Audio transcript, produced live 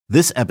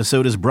This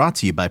episode is brought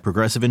to you by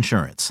Progressive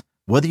Insurance.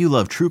 Whether you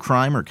love true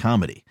crime or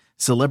comedy,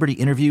 celebrity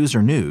interviews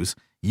or news,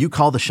 you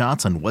call the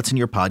shots on what's in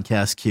your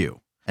podcast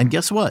queue. And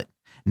guess what?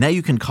 Now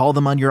you can call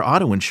them on your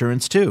auto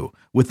insurance too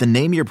with the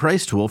Name Your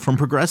Price tool from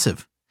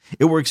Progressive.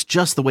 It works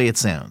just the way it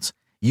sounds.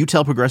 You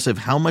tell Progressive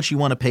how much you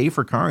want to pay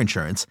for car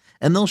insurance,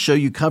 and they'll show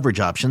you coverage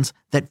options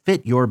that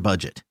fit your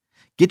budget.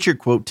 Get your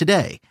quote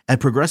today at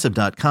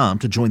Progressive.com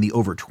to join the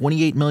over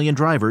 28 million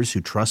drivers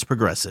who trust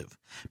Progressive.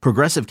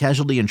 Progressive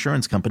Casualty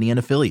Insurance Company and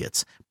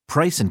Affiliates.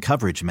 Price and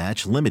coverage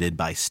match limited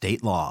by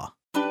state law.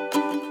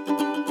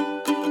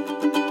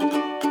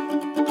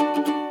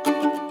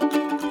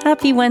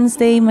 Happy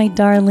Wednesday, my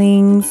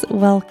darlings.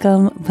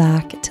 Welcome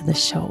back to the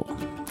show.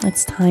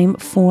 It's time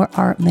for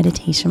our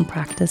meditation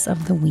practice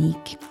of the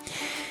week.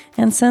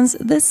 And since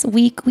this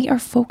week we are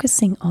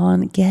focusing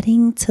on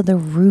getting to the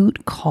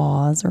root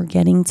cause or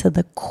getting to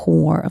the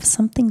core of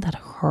something that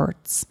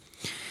hurts,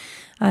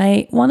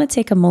 I want to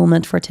take a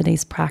moment for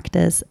today's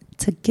practice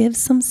to give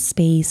some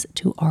space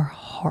to our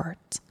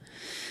heart,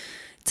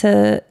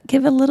 to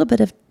give a little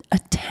bit of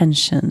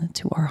attention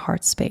to our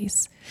heart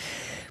space.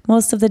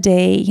 Most of the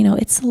day,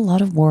 it's a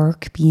lot of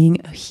work being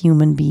a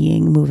human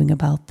being moving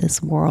about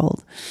this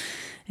world.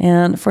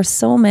 And for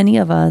so many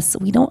of us,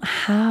 we don't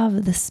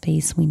have the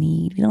space we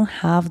need. We don't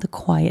have the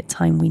quiet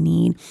time we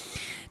need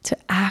to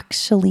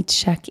actually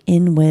check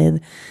in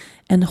with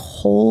and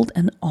hold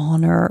and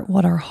honor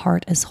what our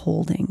heart is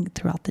holding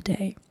throughout the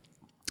day.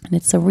 And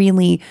it's a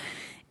really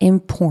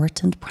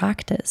important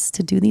practice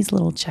to do these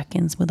little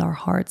check-ins with our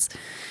hearts,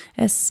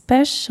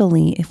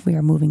 especially if we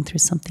are moving through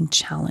something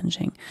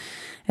challenging,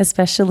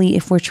 especially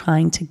if we're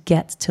trying to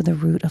get to the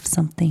root of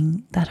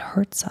something that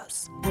hurts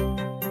us.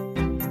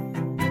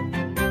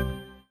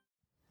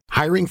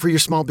 Hiring for your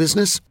small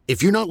business?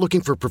 If you're not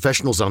looking for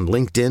professionals on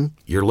LinkedIn,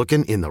 you're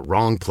looking in the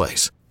wrong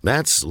place.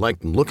 That's like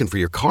looking for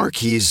your car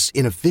keys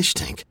in a fish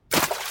tank.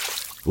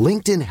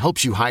 LinkedIn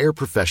helps you hire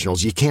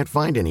professionals you can't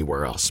find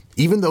anywhere else,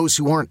 even those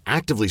who aren't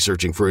actively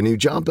searching for a new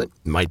job but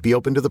might be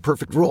open to the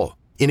perfect role.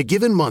 In a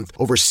given month,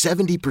 over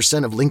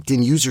 70% of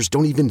LinkedIn users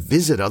don't even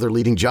visit other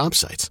leading job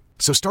sites.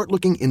 So start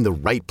looking in the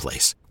right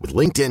place. With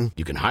LinkedIn,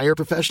 you can hire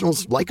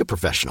professionals like a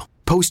professional.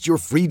 Post your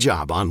free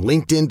job on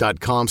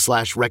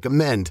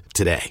linkedin.com/recommend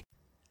today.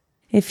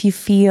 If you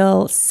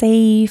feel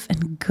safe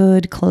and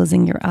good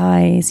closing your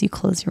eyes, you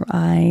close your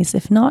eyes.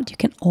 If not, you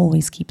can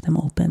always keep them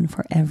open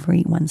for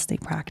every Wednesday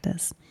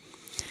practice.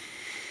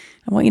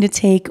 I want you to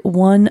take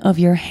one of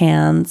your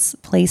hands,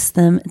 place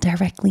them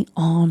directly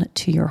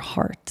onto your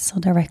heart, so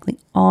directly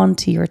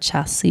onto your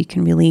chest, so you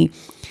can really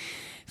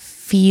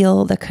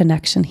feel the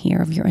connection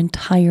here of your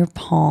entire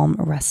palm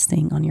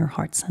resting on your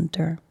heart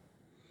center.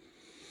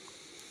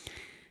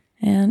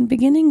 And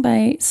beginning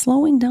by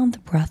slowing down the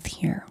breath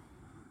here.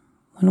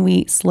 When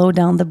we slow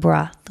down the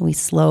breath, we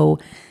slow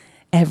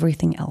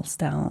everything else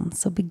down.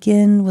 So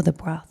begin with the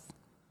breath,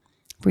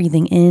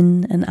 breathing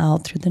in and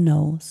out through the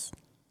nose,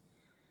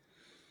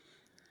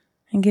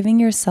 and giving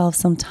yourself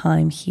some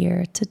time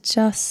here to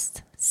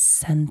just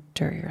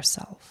center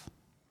yourself.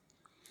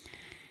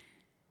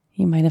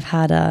 You might have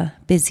had a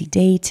busy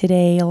day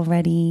today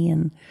already,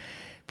 and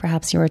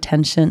perhaps your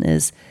attention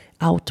is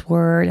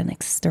outward and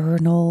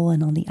external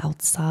and on the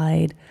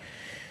outside.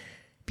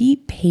 Be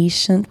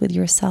patient with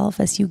yourself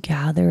as you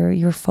gather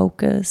your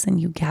focus and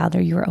you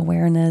gather your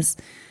awareness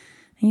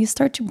and you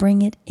start to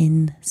bring it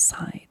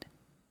inside.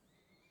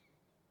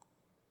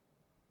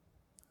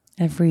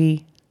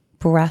 Every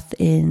breath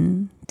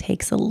in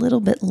takes a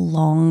little bit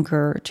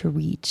longer to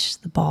reach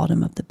the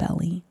bottom of the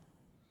belly.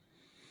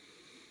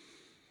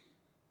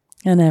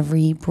 And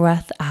every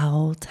breath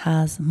out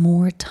has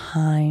more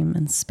time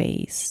and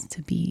space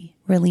to be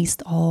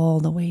released all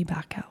the way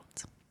back out.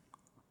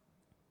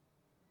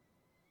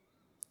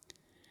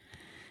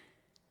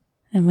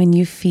 And when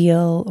you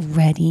feel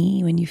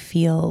ready, when you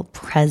feel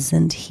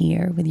present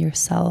here with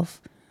yourself,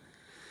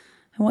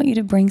 I want you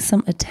to bring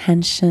some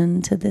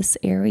attention to this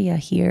area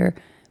here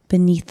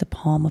beneath the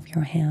palm of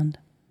your hand.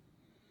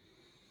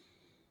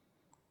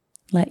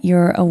 Let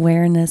your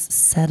awareness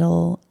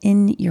settle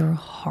in your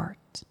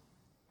heart.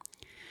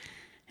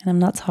 And I'm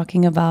not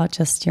talking about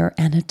just your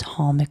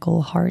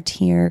anatomical heart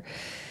here,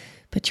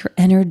 but your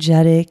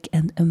energetic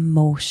and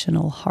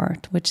emotional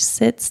heart,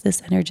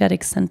 this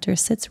energetic center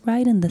sits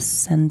right in the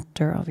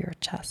center of your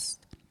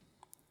chest.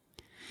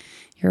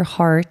 Your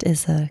heart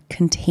is a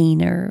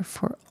container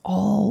for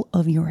all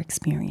of your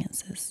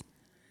experiences.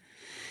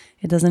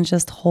 It doesn't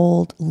just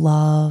hold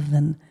love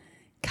and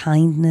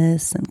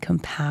kindness and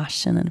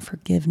compassion and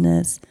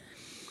forgiveness,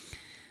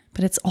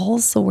 but it's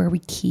also where we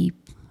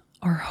keep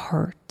our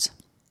hurt.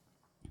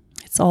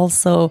 It's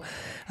also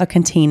a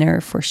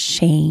container for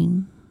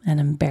shame and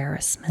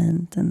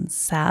embarrassment and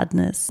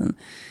sadness and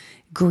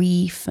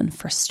grief and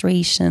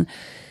frustration.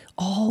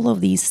 All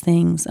of these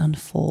things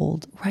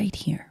unfold right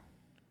here.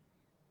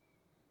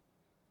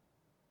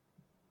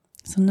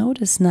 So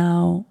notice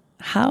now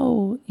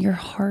how your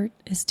heart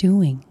is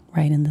doing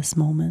right in this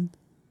moment.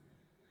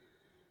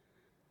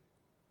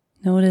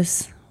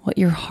 Notice what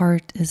your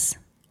heart is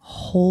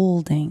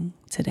holding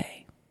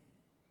today.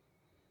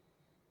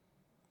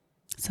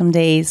 Some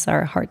days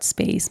our heart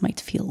space might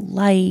feel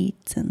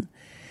light and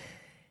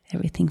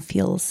everything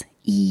feels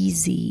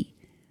easy.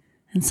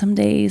 And some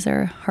days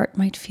our heart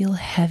might feel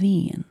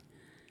heavy and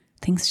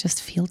things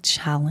just feel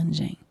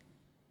challenging.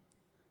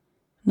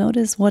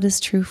 Notice what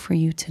is true for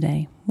you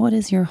today. What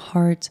is your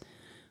heart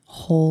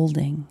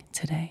holding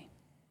today?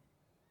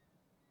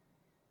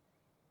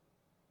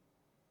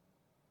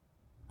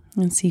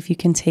 And see if you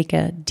can take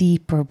a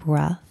deeper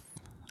breath,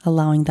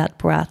 allowing that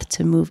breath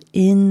to move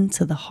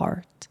into the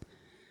heart,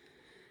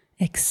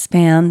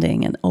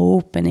 expanding and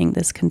opening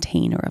this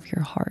container of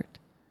your heart.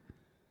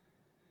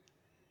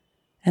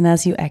 And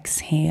as you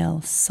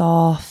exhale,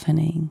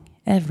 softening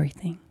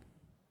everything.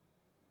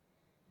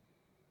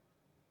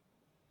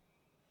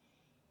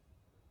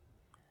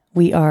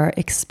 We are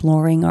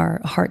exploring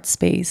our heart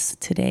space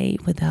today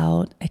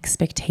without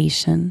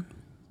expectation,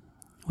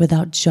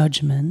 without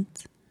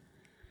judgment.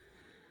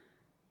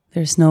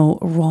 There's no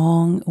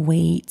wrong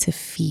way to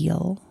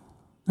feel,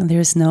 and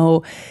there's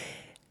no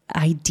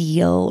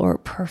ideal or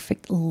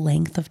perfect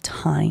length of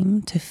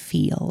time to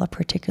feel a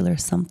particular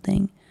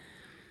something.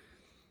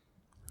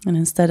 And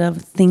instead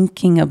of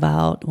thinking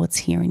about what's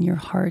here in your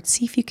heart,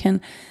 see if you can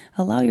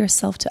allow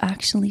yourself to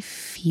actually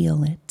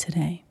feel it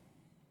today.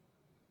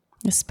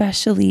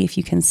 Especially if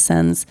you can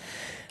sense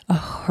a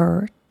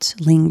hurt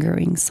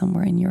lingering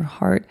somewhere in your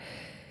heart.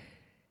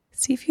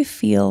 See if you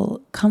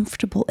feel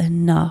comfortable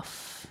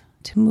enough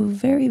to move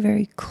very,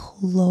 very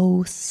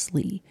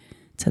closely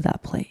to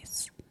that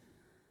place.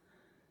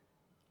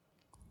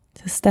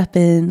 To step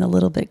in a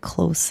little bit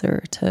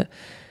closer, to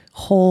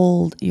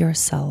hold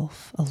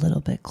yourself a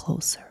little bit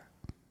closer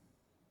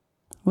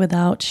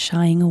without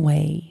shying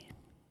away,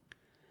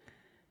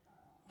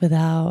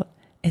 without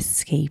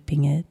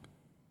escaping it.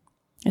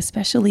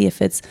 Especially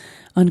if it's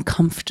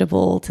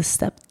uncomfortable to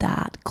step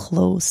that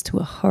close to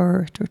a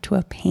hurt or to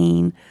a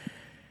pain.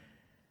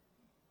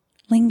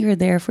 Linger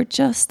there for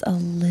just a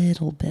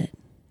little bit,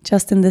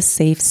 just in the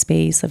safe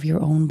space of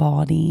your own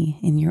body,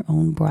 in your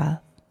own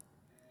breath.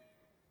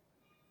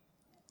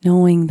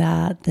 Knowing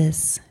that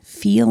this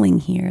feeling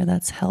here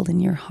that's held in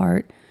your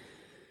heart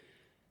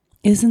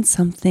isn't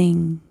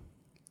something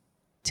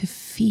to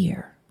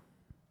fear.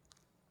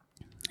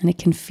 And it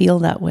can feel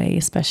that way,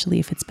 especially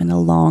if it's been a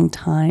long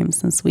time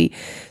since we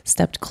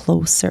stepped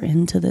closer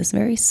into this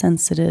very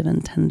sensitive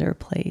and tender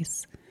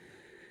place.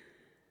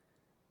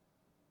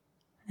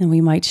 And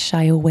we might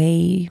shy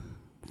away,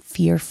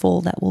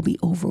 fearful that we'll be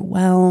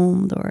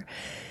overwhelmed or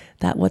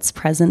that what's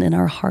present in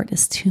our heart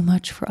is too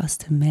much for us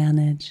to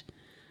manage.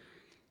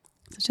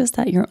 So just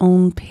at your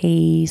own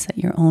pace, at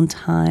your own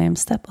time,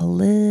 step a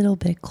little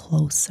bit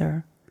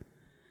closer.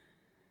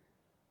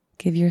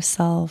 Give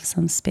yourself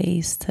some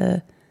space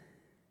to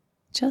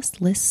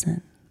just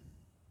listen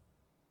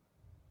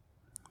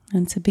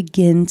and to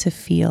begin to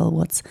feel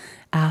what's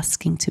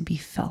asking to be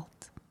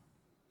felt.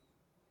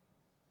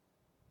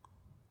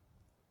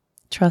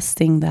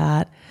 Trusting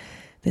that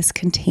this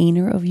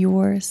container of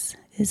yours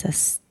is a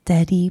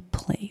steady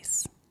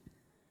place,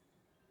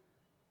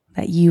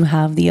 that you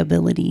have the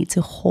ability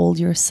to hold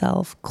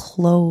yourself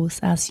close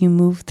as you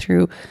move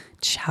through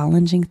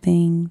challenging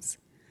things,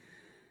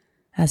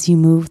 as you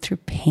move through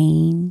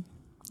pain,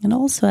 and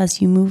also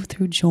as you move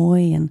through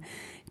joy and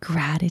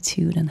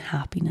gratitude and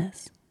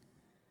happiness.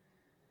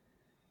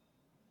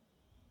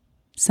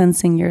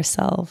 Sensing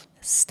yourself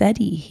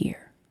steady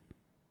here.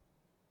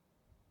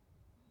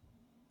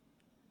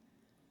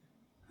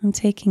 And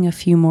taking a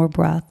few more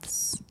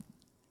breaths.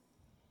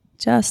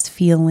 Just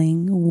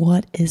feeling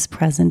what is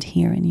present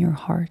here in your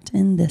heart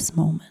in this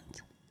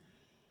moment.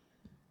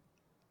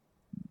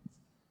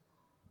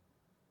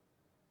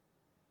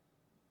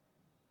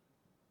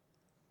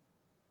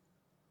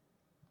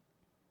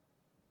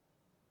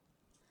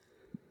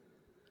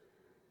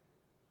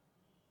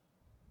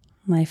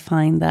 I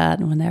find that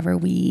whenever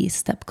we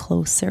step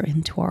closer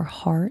into our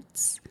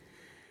hearts,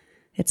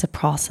 it's a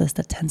process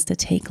that tends to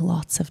take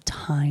lots of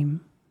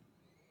time.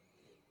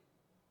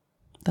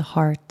 The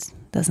heart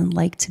doesn't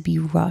like to be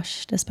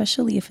rushed,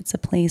 especially if it's a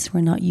place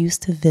we're not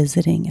used to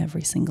visiting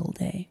every single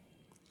day.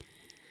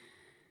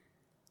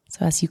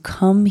 So as you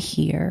come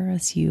here,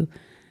 as you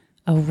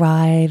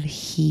arrive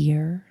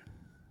here,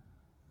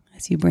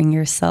 as you bring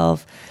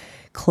yourself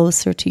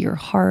closer to your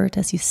heart,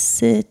 as you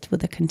sit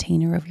with the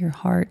container of your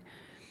heart,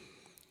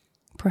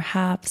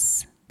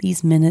 perhaps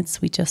these minutes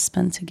we just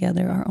spent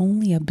together are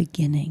only a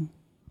beginning.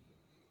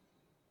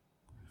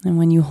 And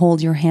when you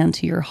hold your hand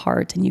to your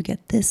heart and you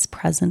get this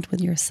present with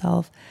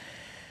yourself,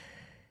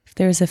 if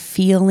there's a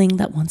feeling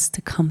that wants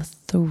to come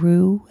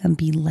through and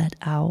be let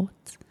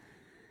out,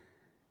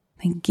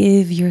 then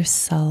give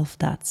yourself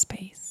that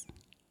space.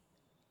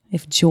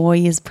 If joy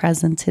is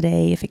present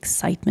today, if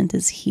excitement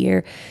is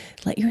here,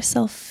 let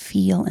yourself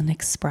feel and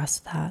express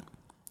that.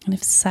 And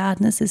if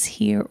sadness is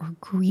here or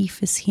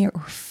grief is here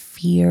or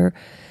fear,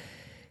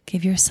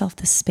 give yourself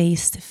the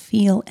space to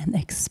feel and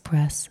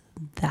express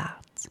that.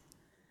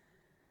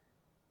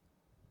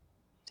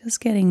 Just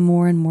getting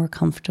more and more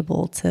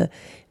comfortable to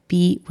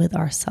be with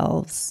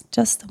ourselves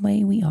just the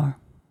way we are.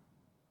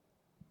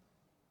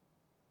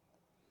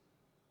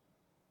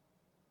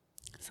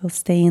 So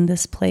stay in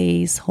this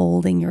place,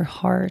 holding your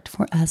heart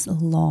for as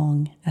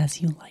long as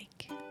you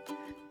like.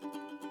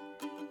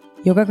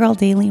 Yoga Girl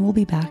Daily will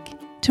be back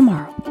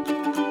tomorrow.